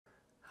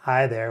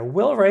Hi there,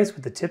 Will Rice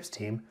with the Tips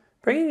team,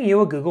 bringing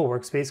you a Google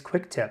Workspace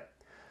quick tip.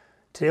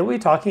 Today we'll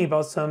be talking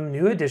about some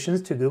new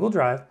additions to Google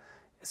Drive,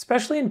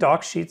 especially in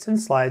docs, sheets,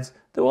 and slides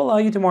that will allow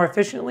you to more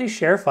efficiently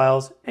share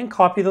files and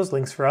copy those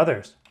links for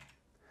others.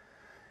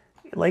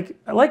 Like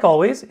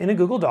always, in a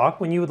Google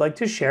Doc, when you would like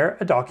to share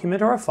a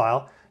document or a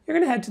file, you're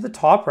going to head to the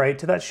top right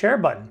to that Share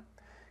button.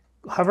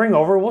 Hovering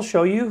over will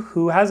show you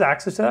who has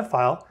access to that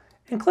file,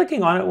 and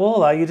clicking on it will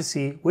allow you to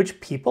see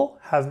which people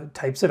have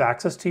types of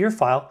access to your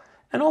file,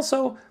 and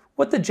also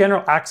what the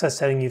general access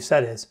setting you've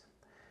set is.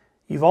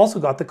 You've also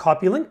got the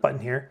Copy Link button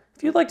here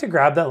if you'd like to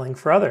grab that link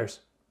for others.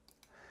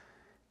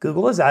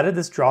 Google has added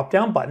this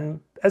drop-down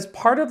button as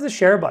part of the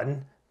Share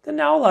button that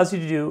now allows you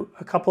to do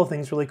a couple of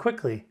things really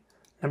quickly.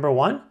 Number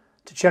one,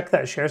 to check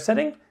that share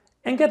setting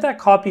and get that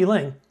copy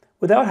link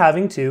without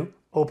having to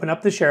open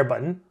up the Share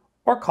button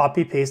or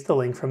copy-paste the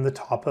link from the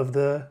top of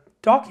the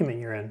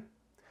document you're in.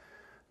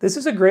 This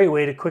is a great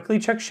way to quickly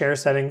check share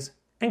settings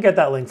and get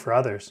that link for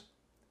others.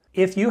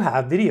 If you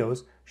have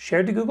videos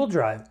shared to Google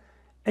Drive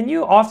and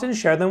you often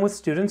share them with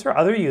students or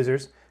other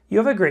users, you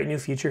have a great new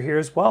feature here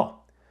as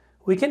well.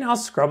 We can now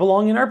scrub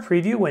along in our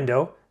preview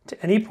window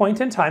to any point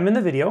in time in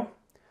the video,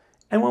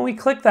 and when we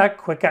click that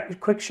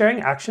quick sharing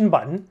action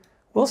button,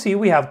 we'll see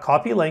we have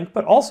copy link,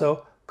 but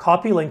also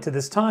copy link to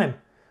this time.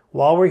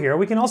 While we're here,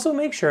 we can also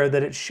make sure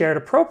that it's shared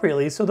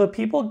appropriately so the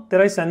people that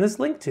I send this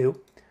link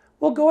to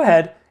will go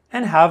ahead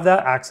and have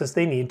that access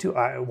they need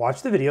to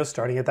watch the video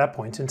starting at that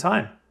point in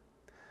time.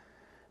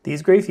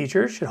 These great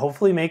features should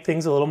hopefully make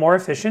things a little more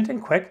efficient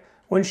and quick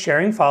when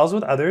sharing files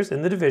with others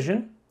in the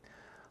division.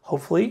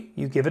 Hopefully,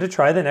 you give it a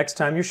try the next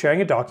time you're sharing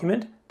a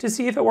document to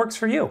see if it works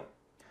for you.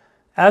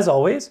 As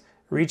always,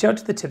 reach out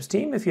to the Tips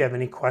team if you have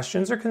any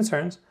questions or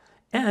concerns,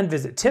 and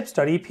visit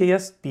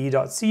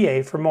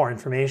tips.epsb.ca for more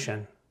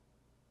information.